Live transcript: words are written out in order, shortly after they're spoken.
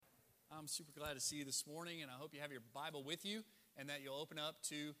I'm super glad to see you this morning, and I hope you have your Bible with you and that you'll open up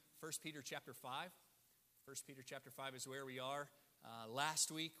to 1 Peter chapter 5. 1 Peter chapter 5 is where we are.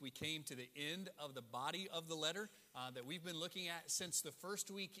 Last week, we came to the end of the body of the letter that we've been looking at since the first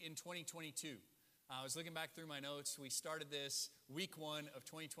week in 2022. I was looking back through my notes. We started this week 1 of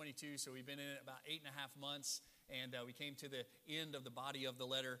 2022, so we've been in it about 8.5 months. And we came to the end of the body of the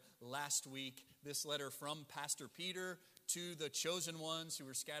letter last week. This letter from Pastor Peter to the chosen ones who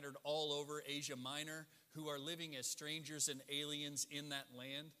were scattered all over Asia Minor, who are living as strangers and aliens in that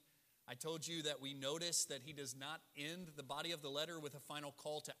land. I told you that we noticed that he does not end the body of the letter with a final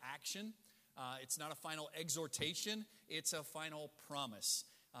call to action. It's not a final exhortation. It's a final promise.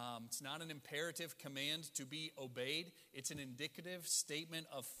 It's not an imperative command to be obeyed. It's an indicative statement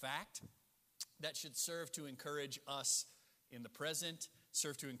of fact that should serve to encourage us in the present,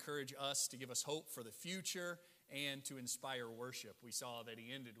 serve to encourage us to give us hope for the future, and to inspire worship. We saw that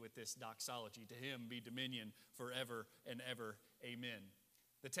he ended with this doxology, "To him be dominion forever and ever, amen."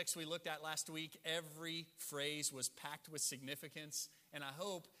 The text we looked at last week, every phrase was packed with significance, and I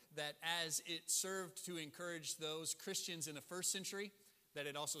hope that as it served to encourage those Christians in the first century, that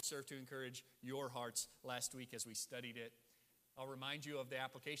it also served to encourage your hearts last week as we studied it. I'll remind you of the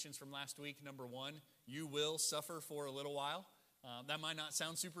applications from last week. Number 1, you will suffer for a little while. That might not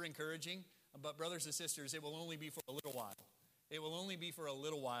sound super encouraging, but brothers and sisters, it will only be for a little while. It will only be for a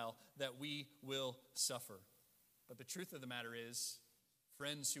little while that we will suffer. But the truth of the matter is,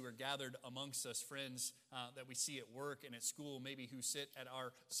 friends who are gathered amongst us, friends that we see at work and at school, maybe who sit at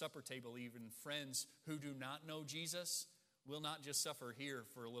our supper table even, friends who do not know Jesus, will not just suffer here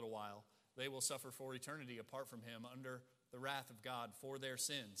for a little while. They will suffer for eternity apart from him under the wrath of God for their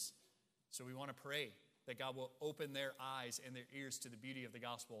sins. So we want to pray that God will open their eyes and their ears to the beauty of the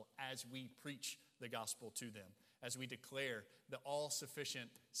gospel as we preach the gospel to them, as we declare the all-sufficient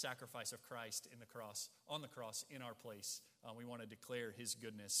sacrifice of Christ on the cross in our place. We want to declare his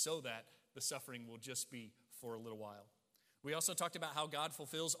goodness so that the suffering will just be for a little while. We also talked about how God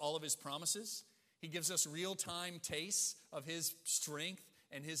fulfills all of his promises. He gives us real-time tastes of his strength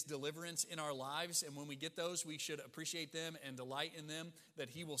and his deliverance in our lives. And when we get those, we should appreciate them and delight in them,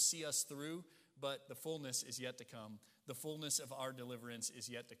 that he will see us through. But the fullness is yet to come. The fullness of our deliverance is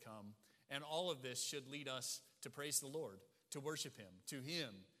yet to come. And all of this should lead us to praise the Lord, to worship him. To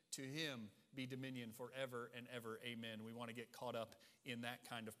him be dominion forever and ever. Amen. We want to get caught up in that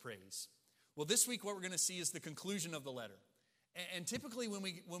kind of praise. Well, this week what we're going to see is the conclusion of the letter. And typically when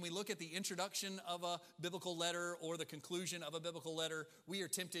we look at the introduction of a biblical letter or the conclusion of a biblical letter, we are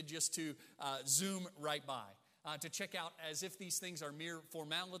tempted just to zoom right by, to check out as if these things are mere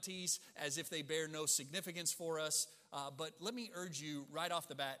formalities, as if they bear no significance for us. But let me urge you right off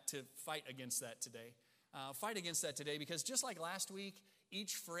the bat to fight against that today. Fight against that today, because just like last week,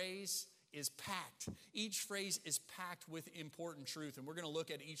 each phrase is packed. Each phrase is packed with important truth, and we're going to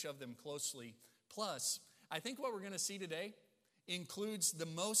look at each of them closely. Plus, I think what we're going to see today includes the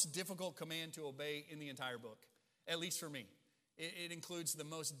most difficult command to obey in the entire book, at least for me. It includes the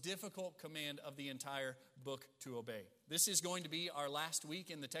most difficult command of the entire book to obey. This is going to be our last week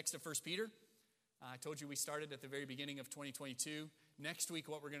in the text of 1 Peter. I told you we started at the very beginning of 2022. Next week,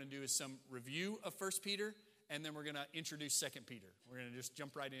 what we're going to do is some review of 1 Peter, and then we're going to introduce 2 Peter. We're going to just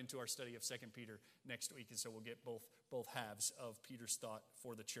jump right into our study of 2 Peter next week, and so we'll get both halves of Peter's thought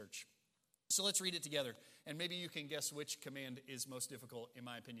for the church. So let's read it together, and maybe you can guess which command is most difficult, in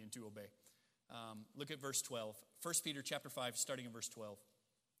my opinion, to obey. Look at verse 12. 1 Peter chapter 5, starting in verse 12.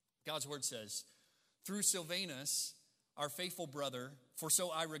 God's word says, "Through Silvanus, our faithful brother, for so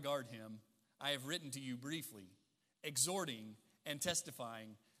I regard him, I have written to you briefly, exhorting and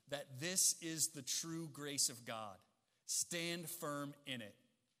testifying that this is the true grace of God. Stand firm in it.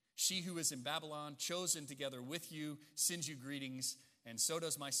 She who is in Babylon, chosen together with you, sends you greetings, and so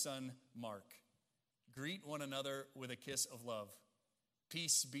does my son Mark. Greet one another with a kiss of love.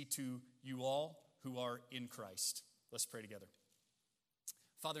 Peace be to you all who are in Christ." Let's pray together.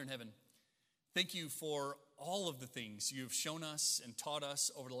 Father in heaven, thank you for all of the things you have shown us and taught us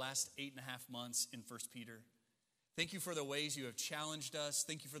over the last 8.5 months in 1 Peter. Thank you for the ways you have challenged us.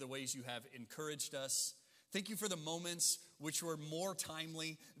 Thank you for the ways you have encouraged us. Thank you for the moments which were more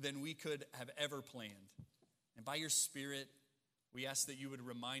timely than we could have ever planned. And by your Spirit, we ask that you would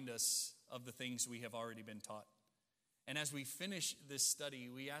remind us of the things we have already been taught. And as we finish this study,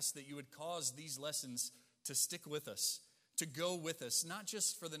 we ask that you would cause these lessons to stick with us, to go with us, not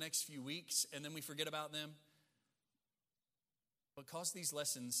just for the next few weeks and then we forget about them, but cause these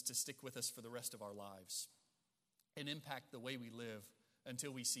lessons to stick with us for the rest of our lives and impact the way we live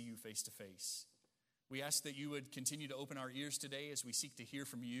until we see you face to face. We ask that you would continue to open our ears today as we seek to hear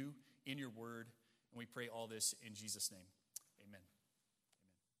from you in your word. And we pray all this in Jesus' name. Amen.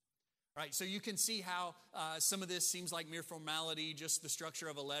 All right, so you can see how some of this seems like mere formality, just the structure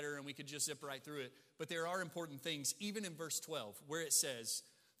of a letter, and we could just zip right through it. But there are important things, even in verse 12, where it says,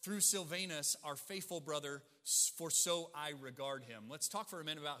 through Silvanus, our faithful brother, for so I regard him. Let's talk for a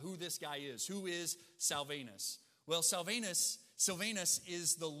minute about who this guy is. Who is Silvanus? Well, Silvanus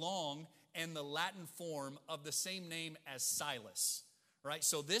is the long and the Latin form of the same name as Silas. Right,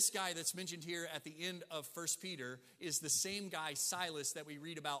 so this guy that's mentioned here at the end of 1 Peter is the same guy, Silas, that we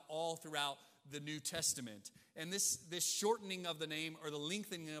read about all throughout the New Testament. And this shortening of the name or the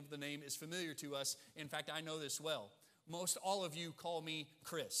lengthening of the name is familiar to us. In fact, I know this well. Most all of you call me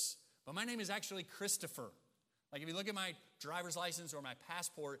Chris, but my name is actually Christopher. Like if you look at my driver's license or my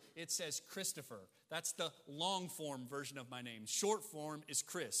passport, it says Christopher. That's the long form version of my name. Short form is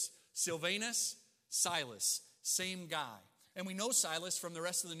Chris. Silvanus, Silas, same guy. And we know Silas from the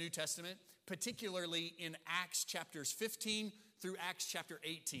rest of the New Testament, particularly in Acts chapters 15 through Acts chapter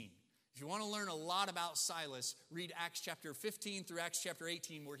 18. If you want to learn a lot about Silas, read Acts chapter 15 through Acts chapter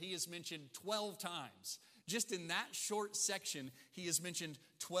 18, where he is mentioned 12 times. Just in that short section, he is mentioned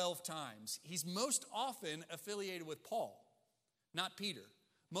 12 times. He's most often affiliated with Paul, not Peter.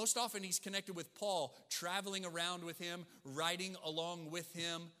 Most often he's connected with Paul, traveling around with him, riding along with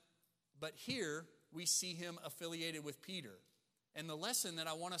him. But here, we see him affiliated with Peter. And the lesson that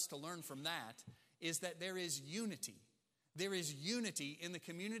I want us to learn from that is that there is unity. There is unity in the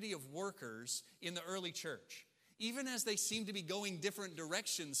community of workers in the early church. Even as they seem to be going different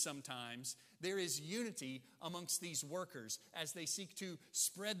directions sometimes, there is unity amongst these workers as they seek to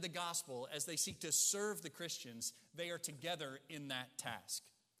spread the gospel, as they seek to serve the Christians. They are together in that task.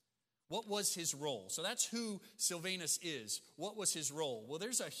 What was his role? So that's who Silvanus is. What was his role? Well,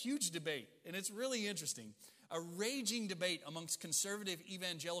 there's a huge debate, and it's really interesting. A raging debate amongst conservative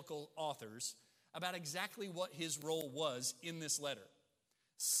evangelical authors about exactly what his role was in this letter.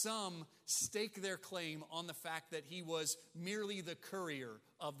 Some stake their claim on the fact that he was merely the courier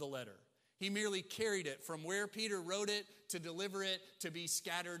of the letter. He merely carried it from where Peter wrote it to deliver it to be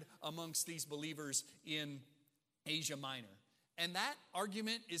scattered amongst these believers in Asia Minor. And that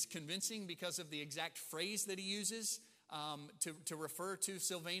argument is convincing because of the exact phrase that he uses to refer to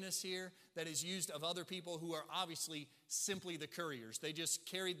Silvanus here, that is used of other people who are obviously simply the couriers. They just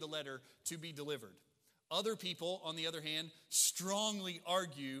carried the letter to be delivered. Other people, on the other hand, strongly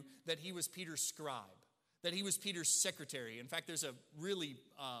argue that he was Peter's scribe, that he was Peter's secretary. In fact, there's a really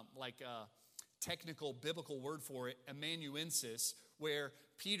technical biblical word for it, amanuensis, where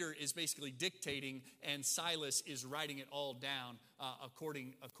Peter is basically dictating and Silas is writing it all down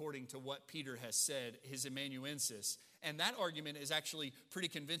according to what Peter has said, his amanuensis. And that argument is actually pretty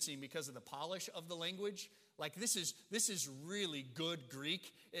convincing because of the polish of the language. Like this is really good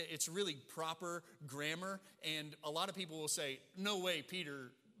Greek. It's really proper grammar. And a lot of people will say, no way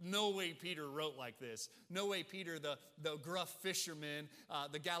Peter wrote like this. No way Peter, the gruff fisherman,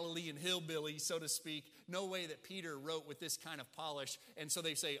 the Galilean hillbilly, so to speak, no way that Peter wrote with this kind of polish. And so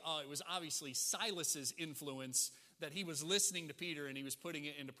they say, it was obviously Silas's influence that he was listening to Peter and he was putting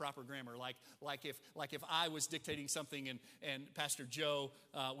it into proper grammar. Like if I was dictating something and Pastor Joe,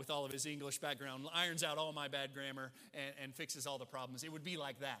 with all of his English background, irons out all my bad grammar and fixes all the problems. It would be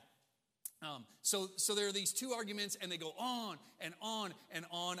like that. So there are these two arguments, and they go on and on and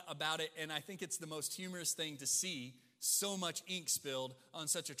on about it. And I think it's the most humorous thing to see so much ink spilled on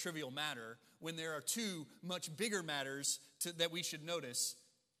such a trivial matter when there are two much bigger matters that we should notice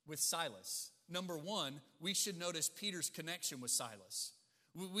with Silas. Number one, we should notice Peter's connection with Silas.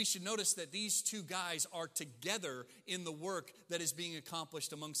 We should notice that these two guys are together in the work that is being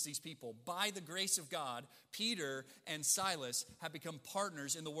accomplished amongst these people. By the grace of God, Peter and Silas have become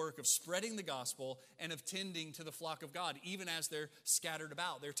partners in the work of spreading the gospel and of tending to the flock of God, even as they're scattered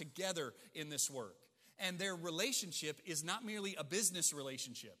about. They're together in this work. And their relationship is not merely a business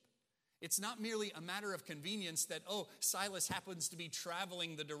relationship. It's not merely a matter of convenience that, Silas happens to be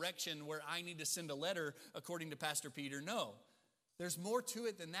traveling the direction where I need to send a letter, according to Pastor Peter. No. There's more to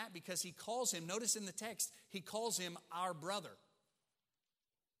it than that because he calls him, notice in the text, he calls him our brother.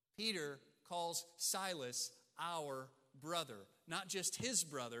 Peter calls Silas our brother. Not just his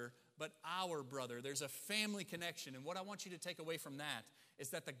brother, but our brother. There's a family connection. And what I want you to take away from that is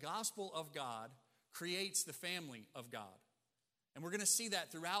that the gospel of God creates the family of God. And we're going to see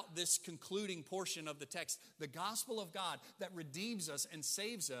that throughout this concluding portion of the text. The gospel of God that redeems us and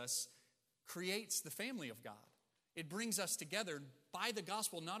saves us creates the family of God. It brings us together. By the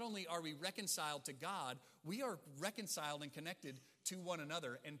gospel, not only are we reconciled to God, we are reconciled and connected to one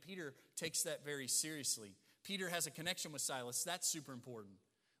another, and Peter takes that very seriously. Peter has a connection with Silas. That's super important.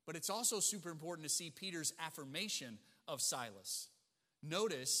 But it's also super important to see Peter's affirmation of Silas.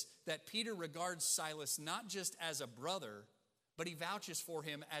 Notice that Peter regards Silas not just as a brother, but he vouches for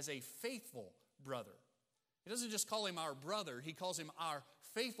him as a faithful brother. He doesn't just call him our brother, he calls him our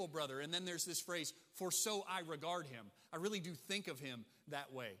faithful brother. And then there's this phrase, for so I regard him. I really do think of him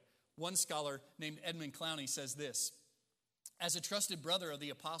that way. One scholar named Edmund Clowney says this: as a trusted brother of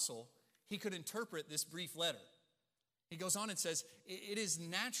the apostle, he could interpret this brief letter. He goes on and says, it is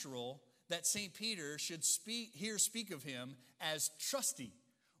natural that St. Peter should speak of him as trusty,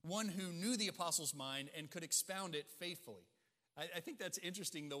 one who knew the apostle's mind and could expound it faithfully. I think that's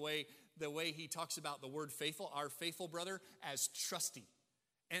interesting, the way he talks about the word faithful, our faithful brother, as trusty.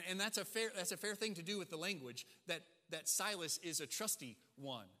 And that's a fair thing to do with the language, that Silas is a trusty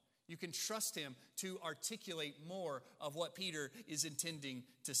one. You can trust him to articulate more of what Peter is intending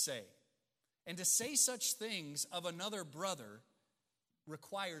to say. And to say such things of another brother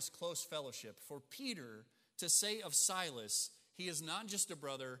requires close fellowship. For Peter to say of Silas, he is not just a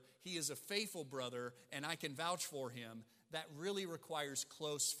brother, he is a faithful brother, and I can vouch for him, that really requires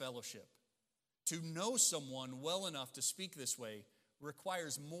close fellowship. To know someone well enough to speak this way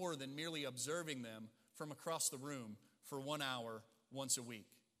requires more than merely observing them from across the room for 1 hour once a week.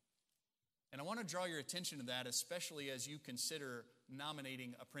 And I want to draw your attention to that, especially as you consider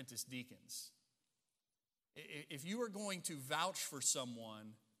nominating apprentice deacons. If you are going to vouch for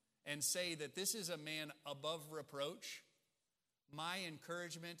someone and say that this is a man above reproach, my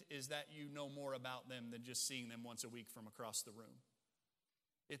encouragement is that you know more about them than just seeing them once a week from across the room.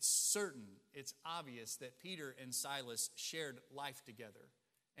 It's certain, it's obvious that Peter and Silas shared life together.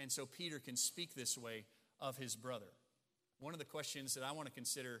 And so Peter can speak this way of his brother. One of the questions that I want to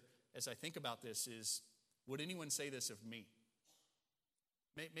consider as I think about this is, would anyone say this of me?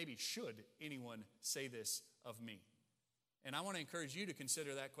 Maybe should anyone say this of me? And I want to encourage you to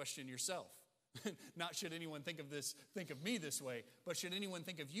consider that question yourself. Not should anyone think of me this way, but should anyone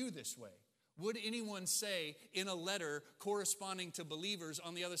think of you this way? Would anyone say in a letter corresponding to believers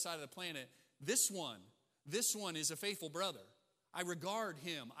on the other side of the planet, this one is a faithful brother. I regard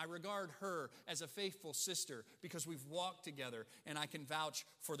him, I regard her as a faithful sister because we've walked together and I can vouch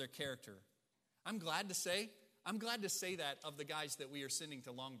for their character. I'm glad to say that of the guys that we are sending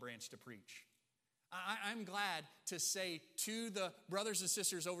to Long Branch to preach. I'm glad to say to the brothers and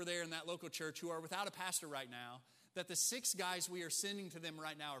sisters over there in that local church who are without a pastor right now, that the 6 guys we are sending to them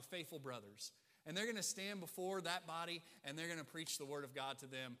right now are faithful brothers. And they're going to stand before that body and they're going to preach the word of God to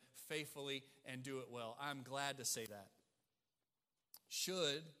them faithfully and do it well. I'm glad to say that.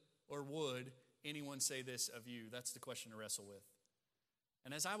 Should or would anyone say this of you? That's the question to wrestle with.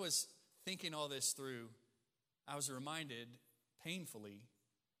 And as I was thinking all this through, I was reminded painfully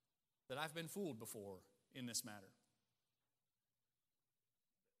that I've been fooled before in this matter.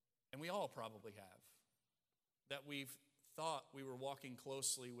 And we all probably have. That we've thought we were walking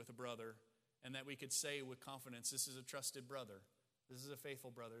closely with a brother and that we could say with confidence, this is a trusted brother, this is a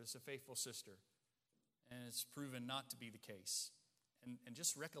faithful brother, this is a faithful sister. And it's proven not to be the case. And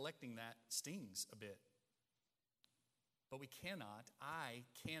just recollecting that stings a bit. But I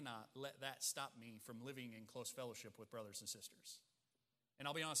cannot let that stop me from living in close fellowship with brothers and sisters. And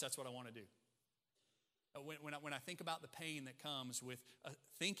I'll be honest, that's what I want to do. When I think about the pain that comes with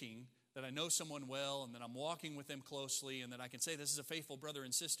thinking that I know someone well and that I'm walking with them closely and that I can say this is a faithful brother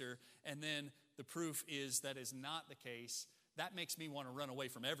and sister, and then the proof is that is not the case, that makes me want to run away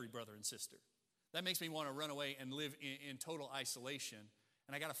from every brother and sister. That makes me want to run away and live in total isolation.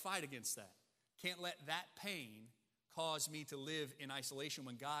 And I got to fight against that. Can't let that pain cause me to live in isolation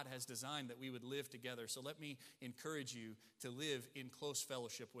when God has designed that we would live together. So let me encourage you to live in close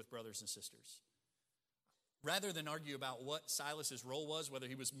fellowship with brothers and sisters. Rather than argue about what Silas's role was, whether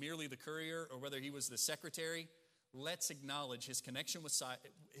he was merely the courier or whether he was the secretary, let's acknowledge his connection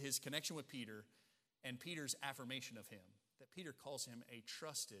with Peter and Peter's affirmation of him, that Peter calls him a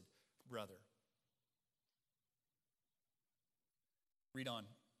trusted brother. Read on.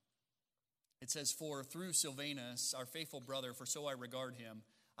 It says, for through Silvanus, our faithful brother, for so I regard him,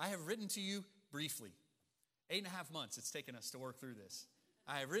 I have written to you briefly. 8.5 months it's taken us to work through this.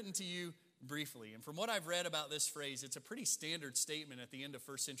 I have written to you briefly. And from what I've read about this phrase, it's a pretty standard statement at the end of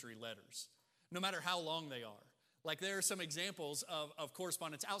first century letters, no matter how long they are. Like there are some examples of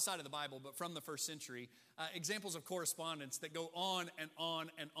correspondence outside of the Bible, but from the first century, examples of correspondence that go on and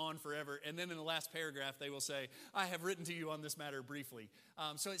on and on forever. And then in the last paragraph, they will say, I have written to you on this matter briefly.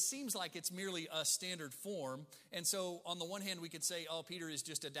 So it seems like it's merely a standard form. And so on the one hand, we could say, oh, Peter is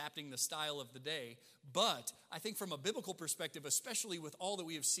just adapting the style of the day. But I think from a biblical perspective, especially with all that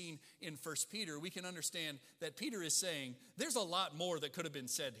we have seen in 1 Peter, we can understand that Peter is saying there's a lot more that could have been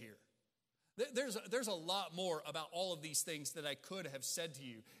said here. There's a lot more about all of these things that I could have said to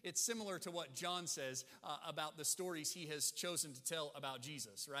you. It's similar to what John says about the stories he has chosen to tell about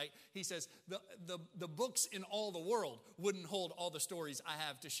Jesus, right? He says, the books in all the world wouldn't hold all the stories I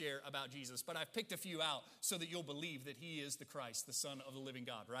have to share about Jesus, but I've picked a few out so that you'll believe that he is the Christ, the Son of the living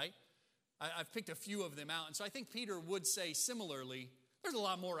God, right? I've picked a few of them out. And so I think Peter would say similarly, there's a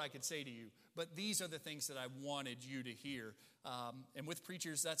lot more I could say to you, but these are the things that I wanted you to hear. And with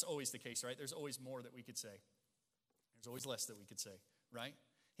preachers, that's always the case, right? There's always more that we could say. There's always less that we could say, right?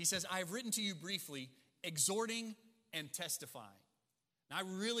 He says, I have written to you briefly, exhorting and testifying. Now, I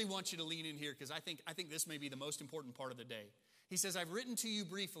really want you to lean in here because I think this may be the most important part of the day. He says, I've written to you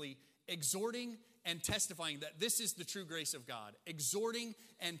briefly, exhorting and testifying that this is the true grace of God. Exhorting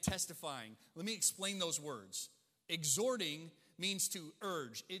and testifying. Let me explain those words. Exhorting means to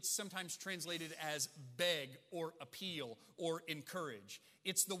urge. It's sometimes translated as beg or appeal or encourage.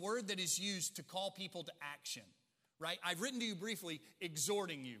 It's the word that is used to call people to action, right? I've written to you briefly,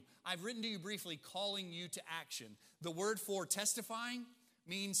 exhorting you. I've written to you briefly, calling you to action. The word for testifying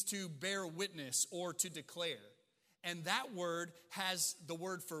means to bear witness or to declare. And that word has the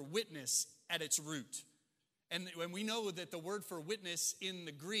word for witness at its root. And when we know that the word for witness in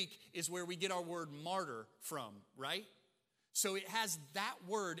the Greek is where we get our word martyr from, right? So it has that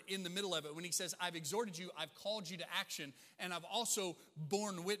word in the middle of it when he says, I've exhorted you, I've called you to action, and I've also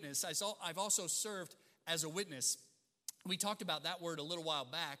borne witness. I've also served as a witness. We talked about that word a little while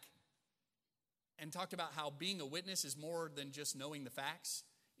back and talked about how being a witness is more than just knowing the facts.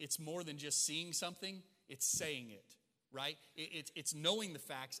 It's more than just seeing something. It's saying it, right? It's knowing the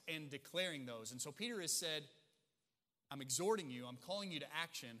facts and declaring those. And so Peter has said, I'm exhorting you, I'm calling you to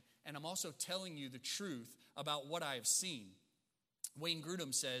action, and I'm also telling you the truth about what I have seen. Wayne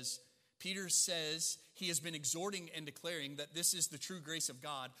Grudem says, Peter says he has been exhorting and declaring that this is the true grace of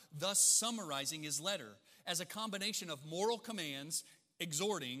God, thus summarizing his letter as a combination of moral commands,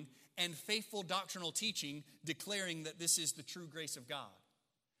 exhorting, and faithful doctrinal teaching, declaring that this is the true grace of God.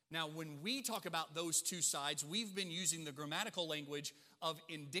 Now, when we talk about those two sides, we've been using the grammatical language of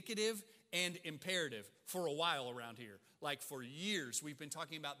indicative and imperative for a while around here. Like for years, we've been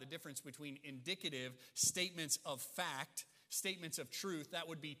talking about the difference between indicative statements of fact, statements of truth, that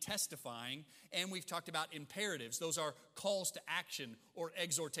would be testifying, and we've talked about imperatives. Those are calls to action or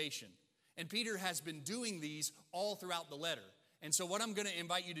exhortation. And Peter has been doing these all throughout the letter. And so what I'm going to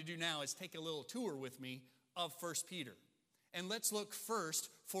invite you to do now is take a little tour with me of 1 Peter. And let's look first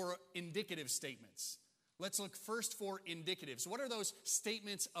for indicative statements. Let's look first for indicatives. What are those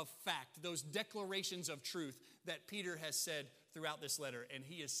statements of fact, those declarations of truth that Peter has said throughout this letter? And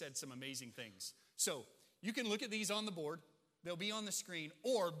he has said some amazing things. So you can look at these on the board. They'll be on the screen.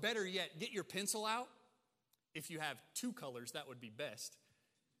 Or better yet, get your pencil out. If you have two colors, that would be best.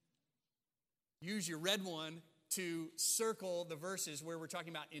 Use your red one to circle the verses where we're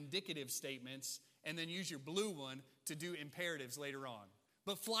talking about indicative statements, and then use your blue one to do imperatives later on.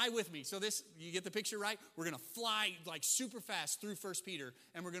 But fly with me. So this, you get the picture right? We're going to fly like super fast through 1 Peter,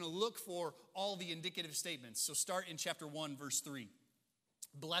 and we're going to look for all the indicative statements. So start in chapter 1, verse 3.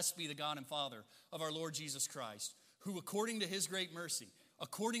 Blessed be the God and Father of our Lord Jesus Christ, who according to his great mercy,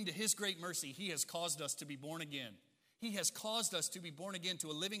 he has caused us to be born again. He has caused us to be born again to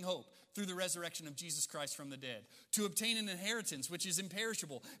a living hope through the resurrection of Jesus Christ from the dead, to obtain an inheritance which is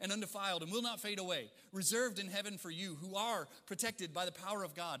imperishable and undefiled and will not fade away, reserved in heaven for you who are protected by the power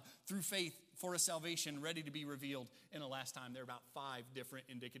of God through faith for a salvation ready to be revealed in the last time. There are about 5 different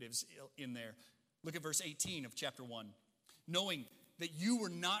indicatives in there. Look at verse 18 of chapter 1. Knowing that you were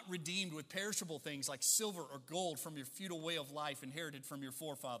not redeemed with perishable things like silver or gold from your futile way of life inherited from your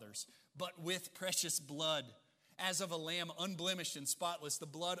forefathers, but with precious blood, as of a lamb unblemished and spotless, the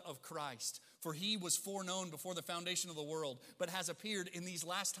blood of Christ. For he was foreknown before the foundation of the world, but has appeared in these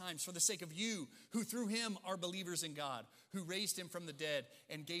last times for the sake of you, who through him are believers in God, who raised him from the dead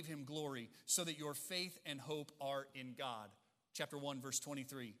and gave him glory, so that your faith and hope are in God. Chapter 1, verse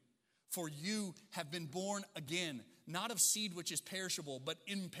 23. For you have been born again, not of seed which is perishable, but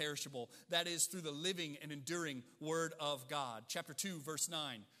imperishable, that is, through the living and enduring word of God. Chapter 2, verse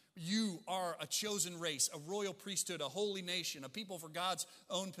 9. You are a chosen race, a royal priesthood, a holy nation, a people for God's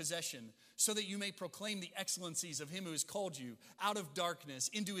own possession, so that you may proclaim the excellencies of him who has called you out of darkness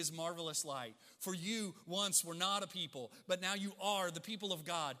into his marvelous light. For you once were not a people, but now you are the people of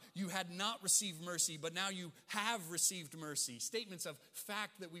God. You had not received mercy, but now you have received mercy. Statements of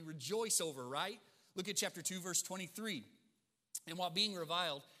fact that we rejoice over, right? Look at chapter 2, verse 23. And while being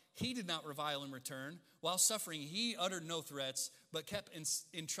reviled, he did not revile in return. While suffering, he uttered no threats, but kept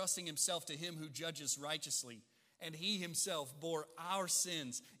entrusting himself to him who judges righteously. And he himself bore our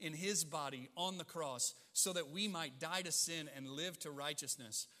sins in his body on the cross, so that we might die to sin and live to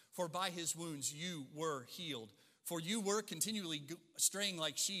righteousness. For by his wounds you were healed. For you were continually straying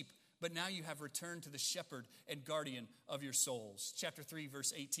like sheep, but now you have returned to the shepherd and guardian of your souls. Chapter 3,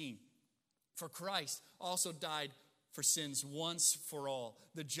 verse 18. For Christ also died for sins once for all,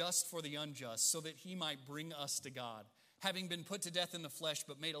 the just for the unjust, so that he might bring us to God, having been put to death in the flesh,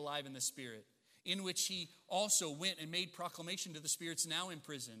 but made alive in the spirit, in which he also went and made proclamation to the spirits now in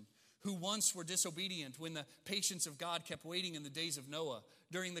prison, who once were disobedient when the patience of God kept waiting in the days of Noah,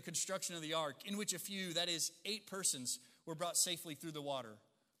 during the construction of the ark, in which a few, that is, 8 persons, were brought safely through the water.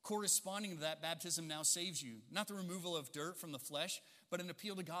 Corresponding to that, baptism now saves you, not the removal of dirt from the flesh, but an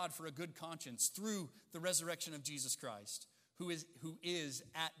appeal to God for a good conscience through the resurrection of Jesus Christ, who is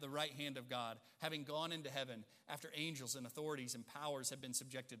at the right hand of God, having gone into heaven after angels and authorities and powers have been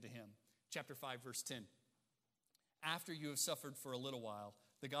subjected to him. Chapter 5, verse 10. After you have suffered for a little while,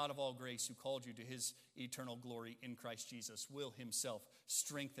 the God of all grace, who called you to his eternal glory in Christ Jesus, will himself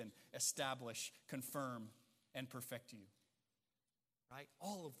strengthen, establish, confirm, and perfect you. Right?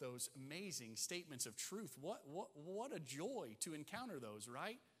 All of those amazing statements of truth. What a joy to encounter those,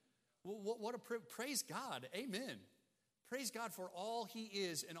 right? What a praise God. Amen. Praise God for all he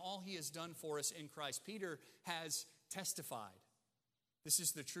is and all he has done for us in Christ. Peter has testified. This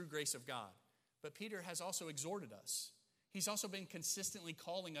is the true grace of God. But Peter has also exhorted us. He's also been consistently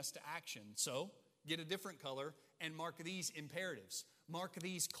calling us to action. So get a different color and mark these imperatives. Mark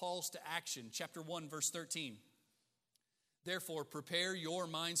these calls to action. Chapter 1, verse 13. Therefore, prepare your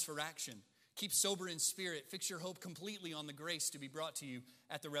minds for action. Keep sober in spirit. Fix your hope completely on the grace to be brought to you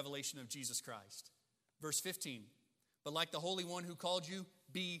at the revelation of Jesus Christ. Verse 15. But like the Holy One who called you,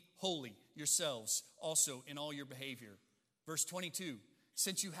 be holy yourselves also in all your behavior. Verse 22.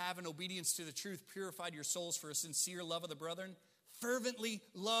 Since you have in obedience to the truth purified your souls for a sincere love of the brethren, fervently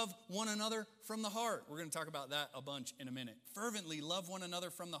love one another from the heart. We're going to talk about that a bunch in a minute. Fervently love one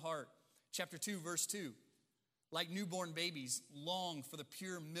another from the heart. Chapter 2, verse 2. Like newborn babies, long for the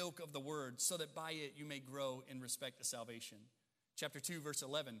pure milk of the word, so that by it you may grow in respect to salvation. Chapter 2, verse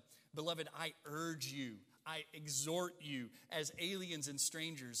 11. Beloved, I urge you, I exhort you, as aliens and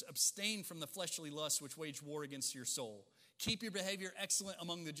strangers, abstain from the fleshly lusts which wage war against your soul. Keep your behavior excellent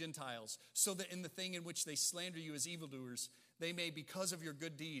among the Gentiles, so that in the thing in which they slander you as evildoers, they may, because of your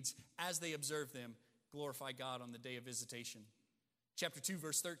good deeds, as they observe them, glorify God on the day of visitation. Chapter 2,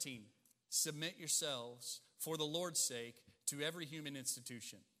 verse 13. Submit yourselves, for the Lord's sake, to every human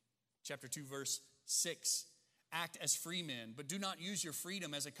institution. Chapter 2, verse 6. Act as free men, but do not use your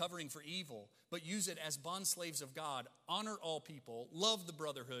freedom as a covering for evil, but use it as bondslaves of God. Honor all people, love the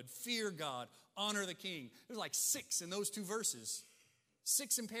brotherhood, fear God, honor the king. There's like 6 in those 2 verses.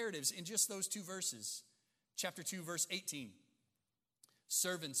 6 imperatives in just those 2 verses. Chapter 2, verse 18.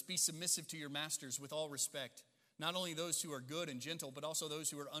 Servants, be submissive to your masters with all respect, not only those who are good and gentle, but also those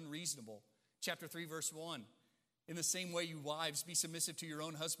who are unreasonable. Chapter 3, verse 1. In the same way, you wives, be submissive to your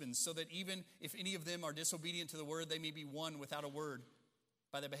own husbands, so that even if any of them are disobedient to the word, they may be won without a word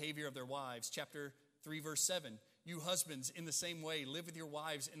by the behavior of their wives. Chapter 3, verse 7. You husbands, in the same way, live with your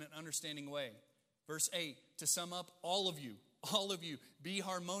wives in an understanding way. Verse 8. To sum up, all of you, be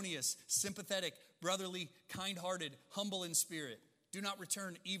harmonious, sympathetic, brotherly, kind-hearted, humble in spirit. Do not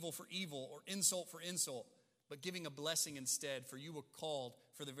return evil for evil or insult for insult, but giving a blessing instead, for you were called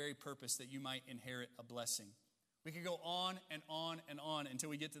for the very purpose that you might inherit a blessing. We could go on and on and on until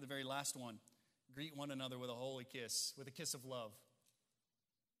we get to the very last one. Greet one another with a holy kiss, with a kiss of love.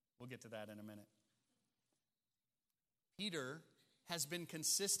 We'll get to that in a minute. Peter has been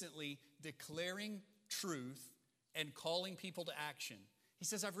consistently declaring truth and calling people to action. He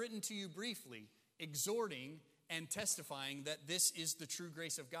says, I've written to you briefly, exhorting and testifying that this is the true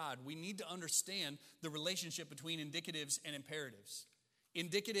grace of God. We need to understand the relationship between indicatives and imperatives.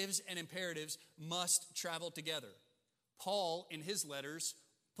 Indicatives and imperatives must travel together. Paul, in his letters,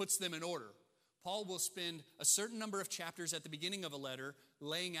 puts them in order. Paul will spend a certain number of chapters at the beginning of a letter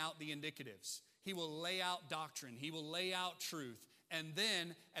laying out the indicatives. He will lay out doctrine. He will lay out truth. And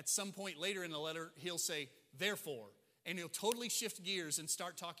then, at some point later in the letter, he'll say, therefore. and he'll totally shift gears and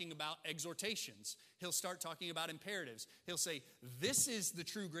start talking about exhortations. He'll start talking about imperatives. He'll say, this is the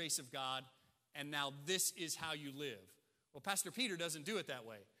true grace of God, and now this is how you live. Well, Pastor Peter doesn't do it that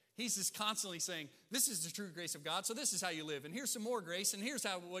way. He's just constantly saying, this is the true grace of God, so this is how you live, and here's some more grace, and here's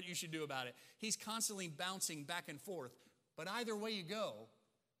what you should do about it. He's constantly bouncing back and forth. But either way you go,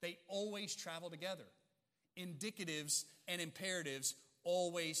 they always travel together. Indicatives and imperatives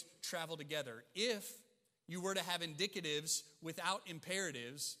always travel together. If you were to have indicatives without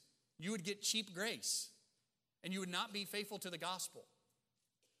imperatives, you would get cheap grace, and you would not be faithful to the gospel.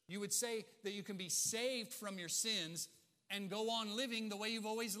 You would say that you can be saved from your sins and go on living the way you've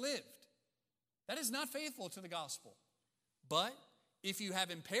always lived. That is not faithful to the gospel. But if you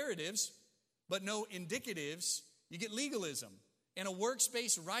have imperatives, but no indicatives, you get legalism and a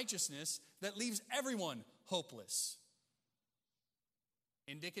works-based righteousness that leaves everyone hopeless.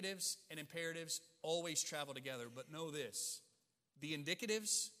 Indicatives and imperatives always travel together, but know this: the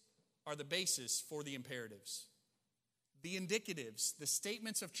indicatives are the basis for the imperatives. The indicatives, the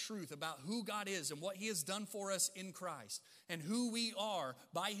statements of truth about who God is and what he has done for us in Christ and who we are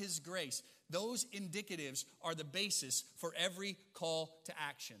by his grace, those indicatives are the basis for every call to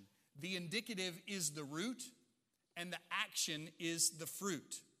action. The indicative is the root and the action is the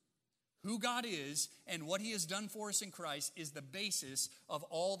fruit. Who God is and what he has done for us in Christ is the basis of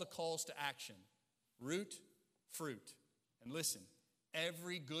all the calls to action. Root, fruit. And listen,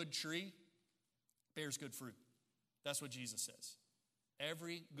 every good tree bears good fruit. That's what Jesus says.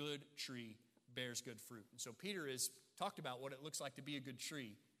 Every good tree bears good fruit. And so Peter has talked about what it looks like to be a good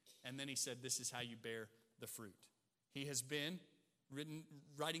tree. And then he said, this is how you bear the fruit. He has been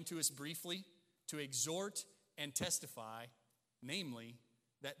writing to us briefly to exhort and testify, namely,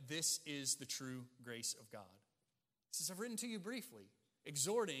 that this is the true grace of God. He says, I've written to you briefly,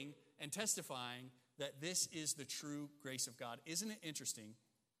 exhorting and testifying that this is the true grace of God. Isn't it interesting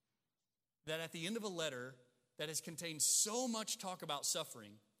that at the end of a letter that has contained so much talk about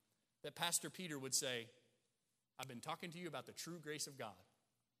suffering, that Pastor Peter would say, I've been talking to you about the true grace of God.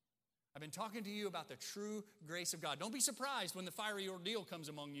 I've been talking to you about the true grace of God. Don't be surprised when the fiery ordeal comes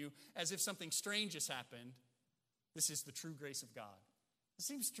among you as if something strange has happened. This is the true grace of God. It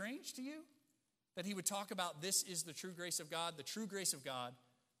seems strange to you that he would talk about this is the true grace of God. The true grace of God,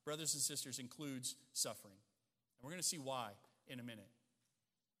 brothers and sisters, includes suffering. And we're going to see why in a minute.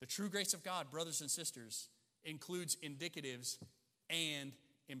 The true grace of God, brothers and sisters, includes indicatives and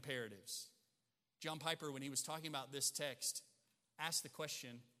imperatives. John Piper, when he was talking about this text, asked the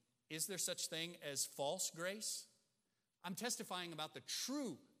question, is there such thing as false grace? I'm testifying about the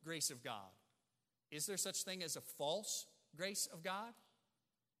true grace of God. Is there such thing as a false grace of God?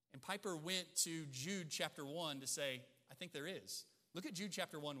 And Piper went to Jude chapter 1 to say, I think there is. Look at Jude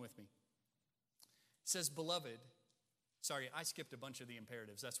chapter 1 with me. It says, beloved, I skipped a bunch of the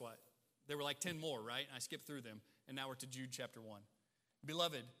imperatives. That's why. There were like 10 more, right? I skipped through them, and now we're to Jude chapter 1.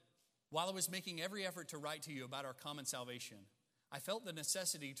 Beloved, while I was making every effort to write to you about our common salvation, I felt the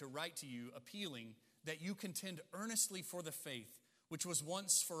necessity to write to you appealing that you contend earnestly for the faith which was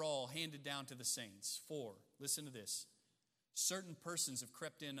once for all handed down to the saints. For, listen to this, certain persons have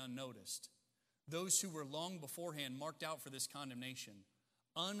crept in unnoticed, those who were long beforehand marked out for this condemnation,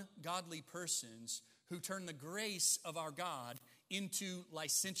 ungodly persons who turn the grace of our God into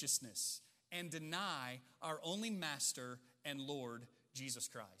licentiousness and deny our only Master and Lord, Jesus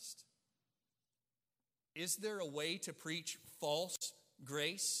Christ. Is there a way to preach false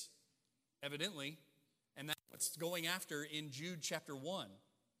grace? Evidently, and that's what's going after in Jude chapter 1,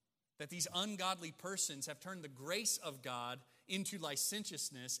 that these ungodly persons have turned the grace of God into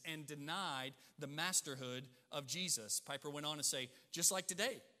licentiousness and denied the masterhood of Jesus. Piper went on to say, just like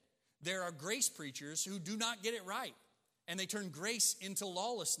today, there are grace preachers who do not get it right. And they turn grace into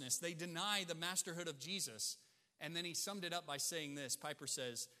lawlessness. They deny the masterhood of Jesus. And then he summed it up by saying this. Piper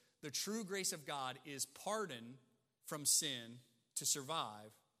says, the true grace of God is pardon from sin to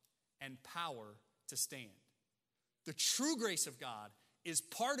survive and power to stand. The true grace of God is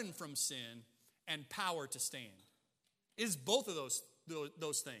pardon from sin and power to stand. It is both of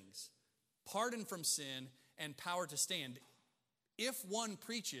those things. Pardon from sin and power to stand. If one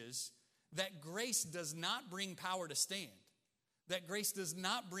preaches that grace does not bring power to stand, that grace does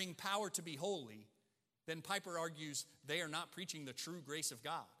not bring power to be holy, then Piper argues they are not preaching the true grace of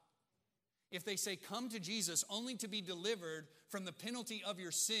God. If they say, come to Jesus only to be delivered from the penalty of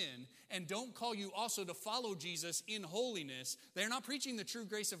your sin and don't call you also to follow Jesus in holiness, they're not preaching the true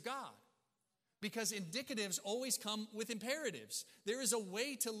grace of God. Because indicatives always come with imperatives. There is a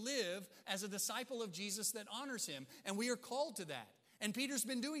way to live as a disciple of Jesus that honors him, and we are called to that. And Peter's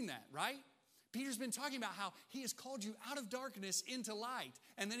been doing that, right? Peter's been talking about how he has called you out of darkness into light.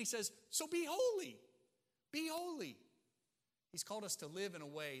 And then he says, so be holy. Be holy. He's called us to live in a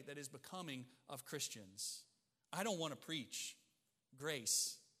way that is becoming of Christians. I don't want to preach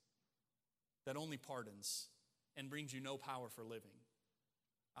grace that only pardons and brings you no power for living.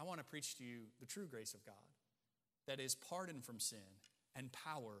 I want to preach to you the true grace of God that is pardon from sin and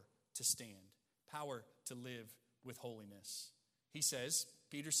power to stand, power to live with holiness. He says,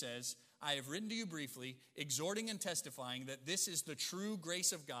 Peter says, I have written to you briefly, exhorting and testifying that this is the true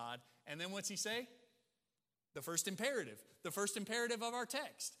grace of God. And then what's he say? The first imperative of our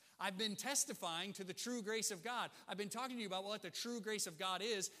text. I've been testifying to the true grace of God. I've been talking to you about what the true grace of God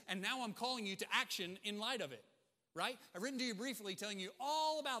is, and now I'm calling you to action in light of it, right? I've written to you briefly telling you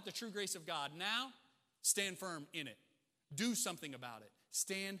all about the true grace of God. Now, stand firm in it. Do something about it.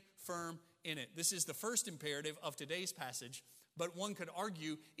 Stand firm in it. This is the first imperative of today's passage, but one could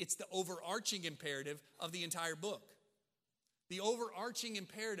argue it's the overarching imperative of the entire book. The overarching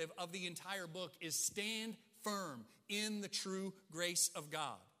imperative of the entire book is stand firm in the true grace of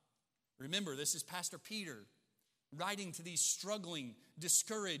God. Remember, this is Pastor Peter writing to these struggling,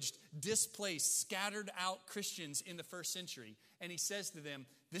 discouraged, displaced, scattered out Christians in the first century. And he says to them,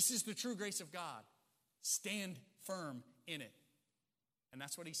 this is the true grace of God. Stand firm in it. And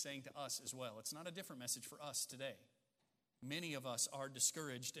that's what he's saying to us as well. It's not a different message for us today. Many of us are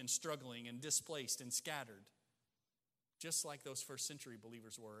discouraged and struggling and displaced and scattered, just like those first century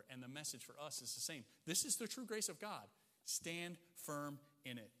believers were. And the message for us is the same. This is the true grace of God. Stand firm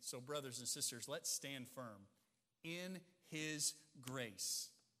in it. So brothers and sisters, let's stand firm in his grace.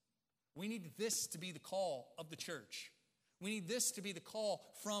 We need this to be the call of the church. We need this to be the call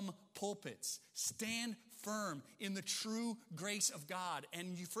from pulpits. Stand firm in the true grace of God.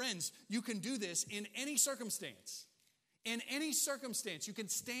 And you friends, you can do this in any circumstance. In any circumstance, you can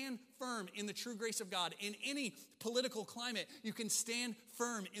stand firm in the true grace of God. In any political climate, you can stand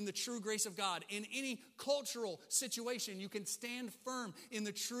firm in the true grace of God. In any cultural situation, you can stand firm in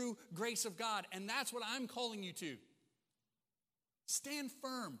the true grace of God. And that's what I'm calling you to. Stand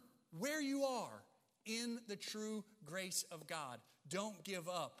firm where you are in the true grace of God. Don't give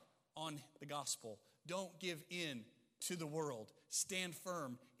up on the gospel. Don't give in to the world. Stand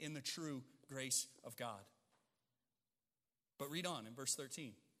firm in the true grace of God. But read on in verse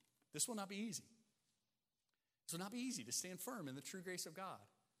 13. This will not be easy. This will not be easy to stand firm in the true grace of God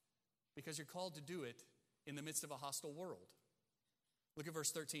because you're called to do it in the midst of a hostile world. Look at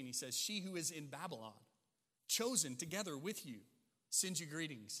verse 13. He says, she who is in Babylon, chosen together with you, sends you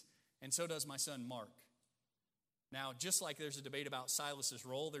greetings, and so does my son Mark. Now, just like there's a debate about Silas's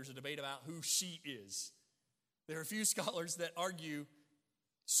role, there's a debate about who she is. There are a few scholars that argue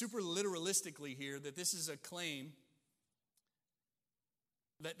super literalistically here that this is a claim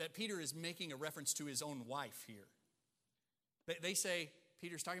that Peter is making a reference to his own wife here. They say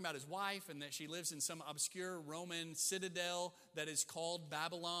Peter's talking about his wife and that she lives in some obscure Roman citadel that is called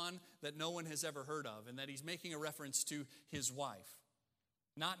Babylon that no one has ever heard of, and that he's making a reference to his wife.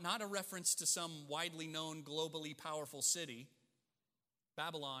 Not a reference to some widely known, globally powerful city.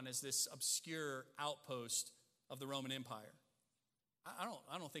 Babylon is this obscure outpost of the Roman Empire. I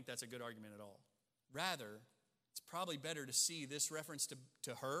don't think that's a good argument at all. Rather, it's probably better to see this reference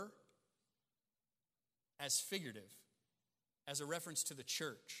to her as figurative, as a reference to the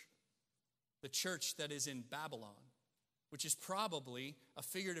church that is in Babylon, which is probably a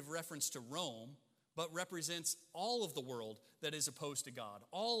figurative reference to Rome, but represents all of the world that is opposed to God,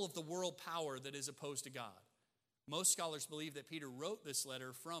 all of the world power that is opposed to God. Most scholars believe that Peter wrote this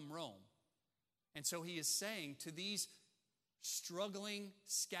letter from Rome. And so he is saying to these struggling,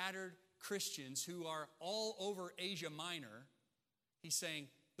 scattered Christians who are all over Asia Minor, he's saying,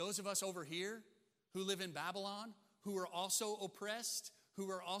 those of us over here who live in Babylon, who are also oppressed,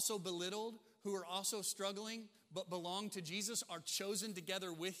 who are also belittled, who are also struggling, but belong to Jesus, are chosen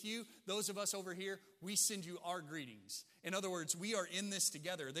together with you. Those of us over here, we send you our greetings. In other words, we are in this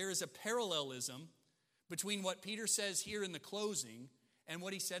together. There is a parallelism between what Peter says here in the closing and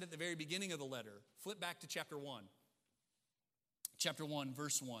what he said at the very beginning of the letter. Flip back to chapter 1. Chapter 1,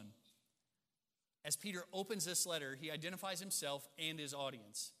 verse 1. As Peter opens this letter, he identifies himself and his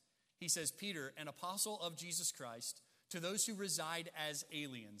audience. He says, Peter, an apostle of Jesus Christ, to those who reside as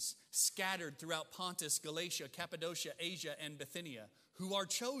aliens, scattered throughout Pontus, Galatia, Cappadocia, Asia, and Bithynia, who are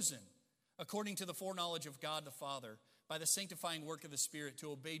chosen, according to the foreknowledge of God the Father, by the sanctifying work of the Spirit,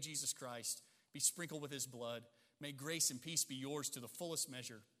 to obey Jesus Christ, be sprinkled with his blood. May grace and peace be yours to the fullest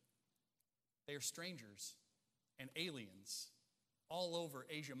measure. They are strangers and aliens all over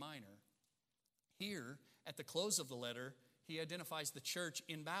Asia Minor. Here, at the close of the letter, he identifies the church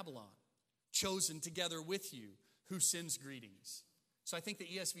in Babylon. chosen together with you, who sends greetings. So I think the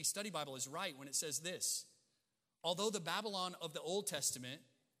ESV Study Bible is right when it says this: although the Babylon of the Old Testament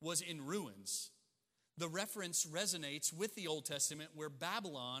was in ruins, the reference resonates with the Old Testament, where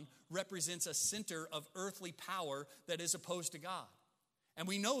Babylon represents a center of earthly power that is opposed to God. And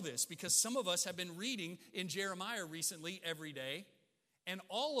we know this because some of us have been reading in Jeremiah recently every day, and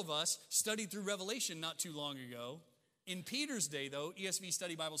all of us studied through Revelation not too long ago. In Peter's day, though, ESV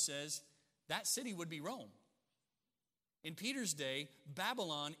Study Bible says that city would be Rome. In Peter's day,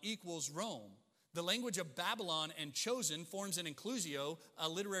 Babylon equals Rome. The language of Babylon and chosen forms an inclusio, a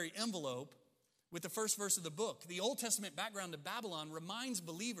literary envelope, with the first verse of the book. The Old Testament background to Babylon reminds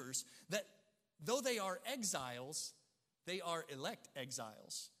believers that though they are exiles, they are elect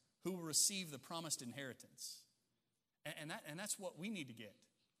exiles who will receive the promised inheritance. And that's what we need to get.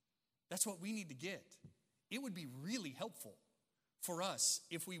 That's what we need to get. It would be really helpful for us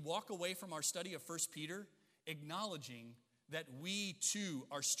if we walk away from our study of 1 Peter acknowledging that we too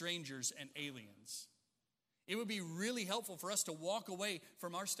are strangers and aliens. It would be really helpful for us to walk away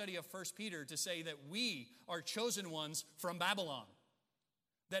from our study of 1 Peter to say that we are chosen ones from Babylon,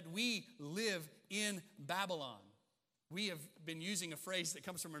 that we live in Babylon. We have been using a phrase that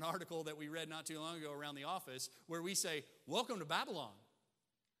comes from an article that we read not too long ago around the office, where we say, welcome to Babylon.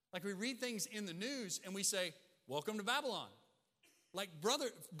 Like we read things in the news and we say, welcome to Babylon. Like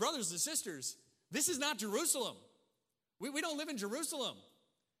brothers and sisters, this is not Jerusalem. We don't live in Jerusalem.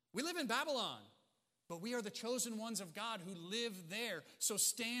 We live in Babylon. But we are the chosen ones of God who live there. So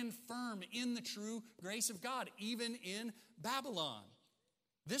stand firm in the true grace of God, even in Babylon.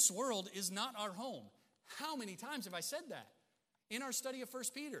 This world is not our home. How many times have I said that? In our study of 1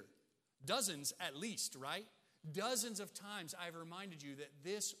 Peter. Dozens at least, right? Dozens of times I've reminded you that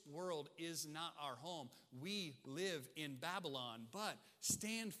this world is not our home. We live in Babylon, but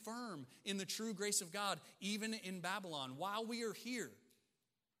stand firm in the true grace of God, even in Babylon. While we are here,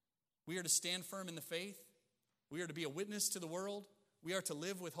 we are to stand firm in the faith. We are to be a witness to the world. We are to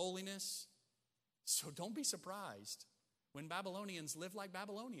live with holiness. So don't be surprised when Babylonians live like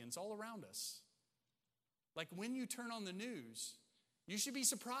Babylonians all around us. Like when you turn on the news, you should be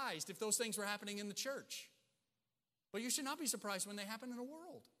surprised if those things were happening in the church. But you should not be surprised when they happen in the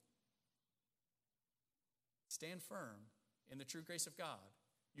world. Stand firm in the true grace of God,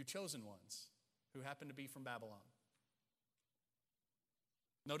 you chosen ones who happen to be from Babylon.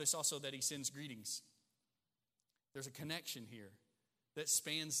 Notice also that he sends greetings. There's a connection here that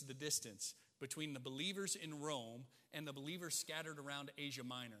spans the distance between the believers in Rome and the believers scattered around Asia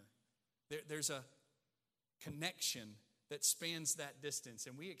Minor. There's a connection that spans that distance.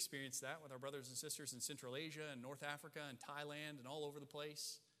 And we experience that with our brothers and sisters in Central Asia and North Africa and Thailand and all over the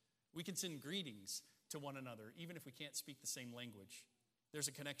place. We can send greetings to one another, even if we can't speak the same language. There's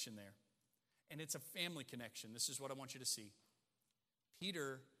a connection there. And it's a family connection. This is what I want you to see.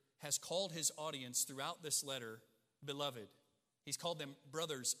 Peter has called his audience throughout this letter beloved. He's called them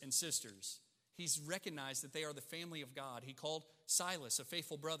brothers and sisters. He's recognized that they are the family of God. He called Silas a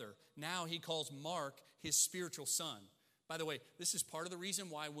faithful brother. Now he calls Mark his spiritual son. By the way, this is part of the reason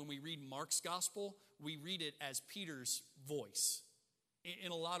why when we read Mark's gospel, we read it as Peter's voice.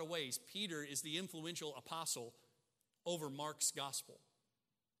 In a lot of ways, Peter is the influential apostle over Mark's gospel.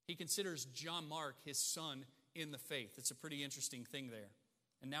 He considers John Mark his son in the faith. It's a pretty interesting thing there.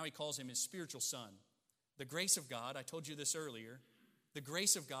 And now he calls him his spiritual son. The grace of God, I told you this earlier, the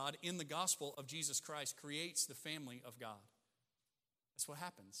grace of God in the gospel of Jesus Christ creates the family of God. That's what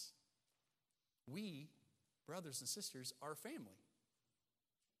happens. We, brothers and sisters, are family.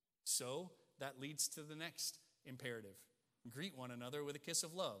 So that leads to the next imperative. Greet one another with a kiss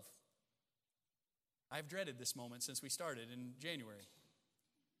of love. I've dreaded this moment since we started in January.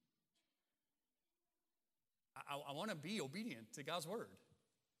 I want to be obedient to God's word.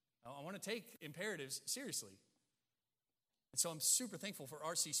 I want to take imperatives seriously. And so I'm super thankful for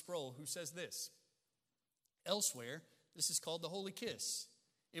R.C. Sproul, who says this. Elsewhere, this is called the holy kiss.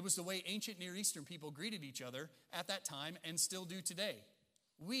 It was the way ancient Near Eastern people greeted each other at that time and still do today.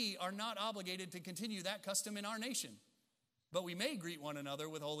 We are not obligated to continue that custom in our nation, but we may greet one another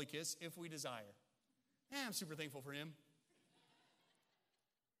with a holy kiss if we desire. I'm super thankful for him.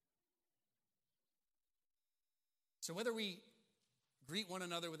 So whether we greet one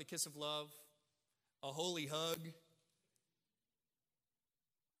another with a kiss of love, a holy hug,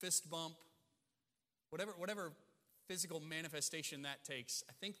 fist bump, whatever physical manifestation that takes,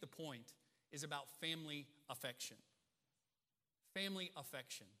 I think the point is about family affection. Family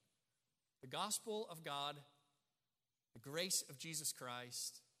affection. The gospel of God, the grace of Jesus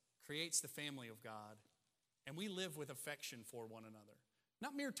Christ creates the family of God, and we live with affection for one another.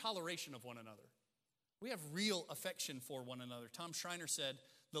 not mere toleration of one another. We have real affection for one another. Tom Schreiner said,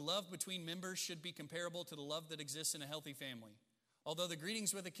 the love between members should be comparable to the love that exists in a healthy family. Although the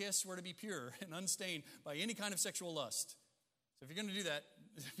greetings with a kiss were to be pure and unstained by any kind of sexual lust. So if you're going to do that,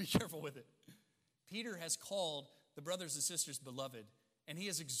 be careful with it. Peter has called the brothers and sisters beloved, and he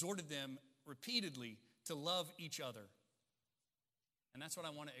has exhorted them repeatedly to love each other. And that's what I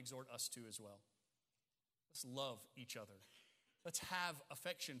want to exhort us to as well. Let's love each other. Let's have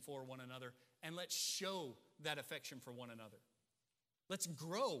affection for one another, and let's show that affection for one another. Let's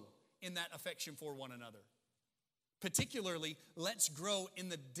grow in that affection for one another. Particularly, let's grow in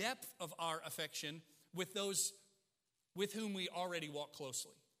the depth of our affection with those with whom we already walk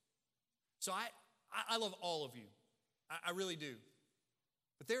closely. So I love all of you. I really do.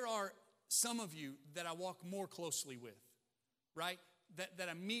 But there are some of you that I walk more closely with, right? That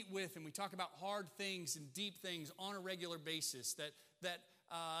I meet with, and we talk about hard things and deep things on a regular basis. That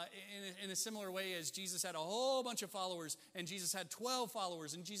in a similar way as Jesus had a whole bunch of followers, and Jesus had 12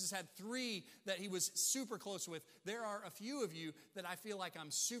 followers, and Jesus had 3 that he was super close with. There are a few of you that I feel like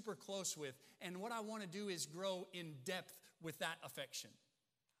I'm super close with, and what I want to do is grow in depth with that affection.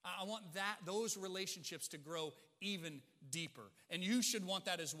 I want those relationships to grow even deeper, and you should want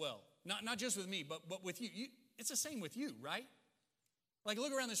that as well. Not just with me, but with you. It's the same with you, right? Like,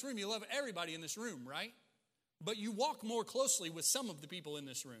 look around this room. You love everybody in this room, right? But you walk more closely with some of the people in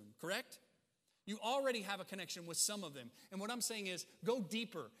this room, correct? You already have a connection with some of them. And what I'm saying is, go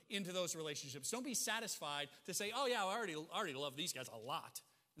deeper into those relationships. Don't be satisfied to say, oh yeah, I already love these guys a lot,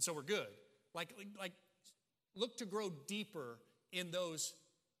 and so we're good. Like, look to grow deeper in those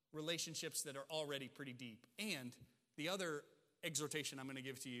relationships that are already pretty deep. And the other exhortation I'm going to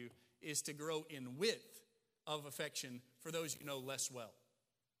give to you is to grow in width of affection for those you know less well.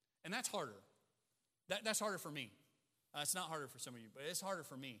 And that's harder. That's harder for me. It's not harder for some of you, but it's harder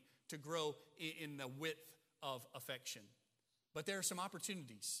for me to grow in the width of affection. But there are some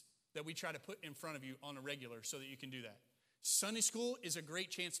opportunities that we try to put in front of you on a regular so that you can do that. Sunday school is a great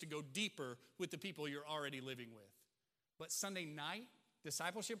chance to go deeper with the people you're already living with. But Sunday night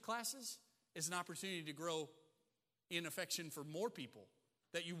discipleship classes is an opportunity to grow in affection for more people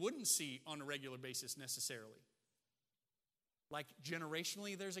that you wouldn't see on a regular basis necessarily. Like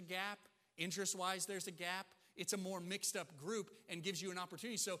generationally, there's a gap. Interest-wise, there's a gap. It's a more mixed-up group and gives you an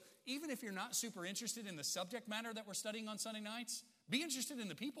opportunity. So even if you're not super interested in the subject matter that we're studying on Sunday nights, be interested in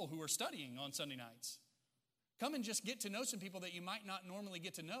the people who are studying on Sunday nights. Come and just get to know some people that you might not normally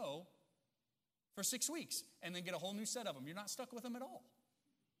get to know for 6 weeks, and then get a whole new set of them. You're not stuck with them at all.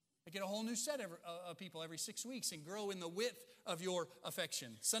 Get a whole new set of people every 6 weeks and grow in the width of your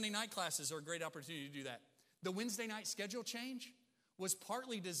affection. Sunday night classes are a great opportunity to do that. The Wednesday night schedule change was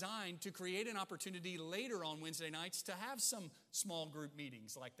partly designed to create an opportunity later on Wednesday nights to have some small group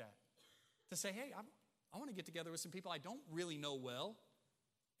meetings like that. To say, hey, I want to get together with some people I don't really know well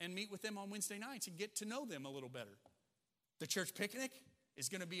and meet with them on Wednesday nights and get to know them a little better. The church picnic is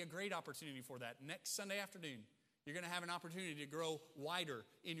going to be a great opportunity for that. Next Sunday afternoon, you're going to have an opportunity to grow wider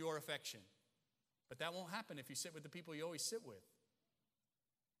in your affection. But that won't happen if you sit with the people you always sit with.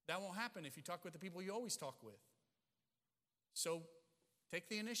 That won't happen if you talk with the people you always talk with. So take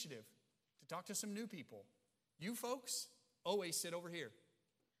the initiative to talk to some new people. You folks, always sit over here.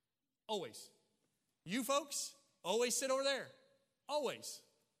 Always. You folks, always sit over there. Always.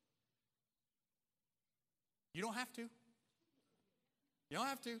 You don't have to. You don't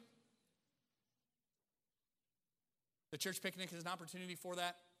have to. The church picnic is an opportunity for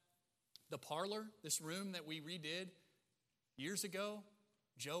that. The parlor, this room that we redid years ago,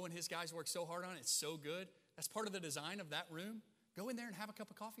 Joe and his guys worked so hard on it. It's so good. That's part of the design of that room. Go in there and have a cup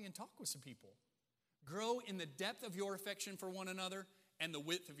of coffee and talk with some people. Grow in the depth of your affection for one another and the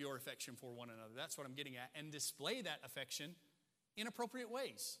width of your affection for one another. That's what I'm getting at. And display that affection in appropriate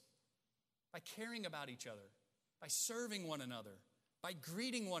ways. By caring about each other. By serving one another. By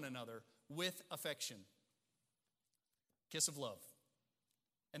greeting one another with affection. Kiss of love.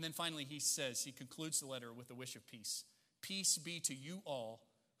 And then finally he concludes the letter with a wish of peace. Peace be to you all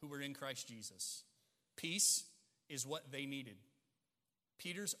who are in Christ Jesus. Peace is what they needed.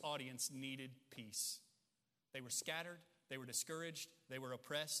 Peter's audience needed peace. They were scattered, they were discouraged, they were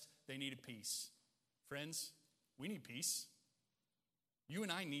oppressed, they needed peace. Friends, we need peace. You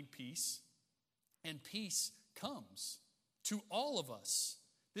and I need peace. And peace comes to all of us.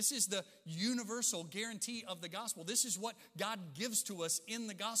 This is the universal guarantee of the gospel. This is what God gives to us in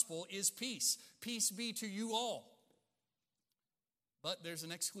the gospel is peace. Peace be to you all. But there's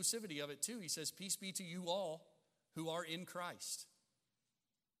an exclusivity of it too. He says, peace be to you all who are in Christ.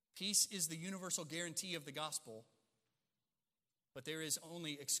 Peace is the universal guarantee of the gospel. But there is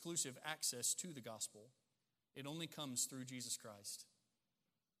only exclusive access to the gospel. It only comes through Jesus Christ.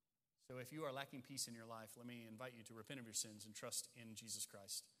 So if you are lacking peace in your life, let me invite you to repent of your sins and trust in Jesus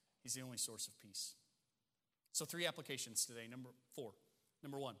Christ. He's the only source of peace. So 3 applications today. Number 4.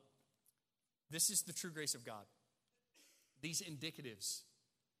 Number 1, this is the true grace of God. These indicatives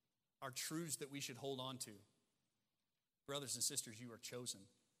are truths that we should hold on to. Brothers and sisters, you are chosen.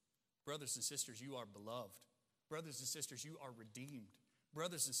 Brothers and sisters, you are beloved. Brothers and sisters, you are redeemed.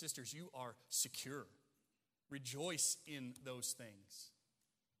 Brothers and sisters, you are secure. Rejoice in those things.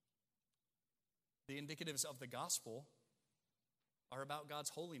 The indicatives of the gospel are about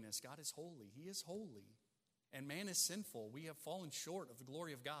God's holiness. God is holy. He is holy. And man is sinful. We have fallen short of the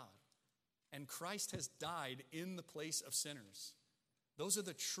glory of God. And Christ has died in the place of sinners. Those are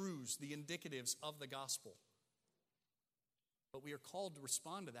the truths, the indicatives of the gospel. But we are called to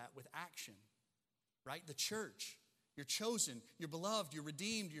respond to that with action, right? The church, you're chosen, you're beloved, you're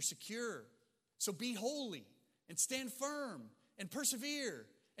redeemed, you're secure. So be holy and stand firm and persevere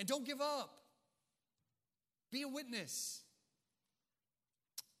and don't give up. Be a witness.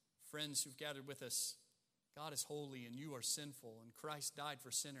 Friends who've gathered with us, God is holy and you are sinful and Christ died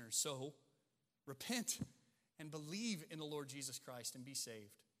for sinners. So repent and believe in the Lord Jesus Christ and be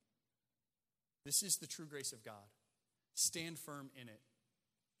saved. This is the true grace of God. Stand firm in it.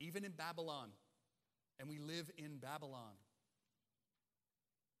 Even in Babylon. And we live in Babylon.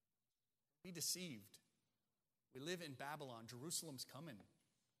 Be deceived. We live in Babylon. Jerusalem's coming.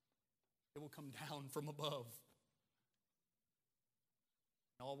 It will come down from above.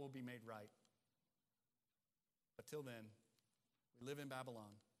 And all will be made right. But till then, we live in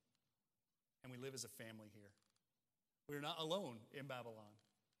Babylon. And we live as a family here. We are not alone in Babylon.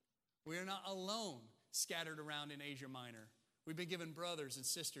 We are not alone scattered around in Asia Minor. We've been given brothers and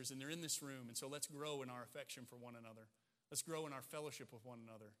sisters, and they're in this room. And so let's grow in our affection for one another. Let's grow in our fellowship with one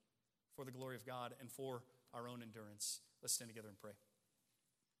another for the glory of God and for our own endurance. Let's stand together and pray.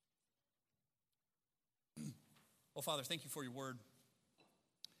 Oh, Father, thank you for your word.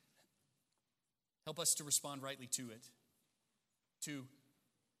 Help us to respond rightly to it, to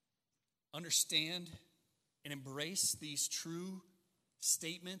understand and embrace these true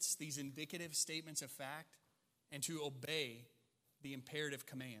statements, these indicative statements of fact, and to obey the imperative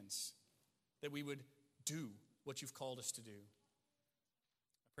commands, that we would do what you've called us to do.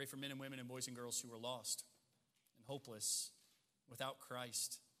 I pray for men and women and boys and girls who are lost and hopeless without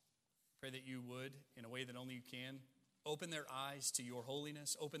Christ. I pray that you would, in a way that only you can, open their eyes to your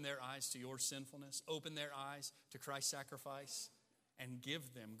holiness, open their eyes to your sinfulness, open their eyes to Christ's sacrifice, and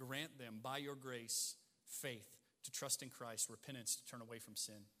give them, grant them, by your grace, faith to trust in Christ, repentance to turn away from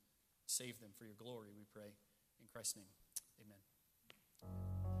sin. Save them for your glory, we pray. In Christ's name, amen.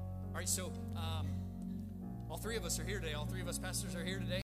 All right, so all 3 of us are here today. All 3 of us pastors are here today.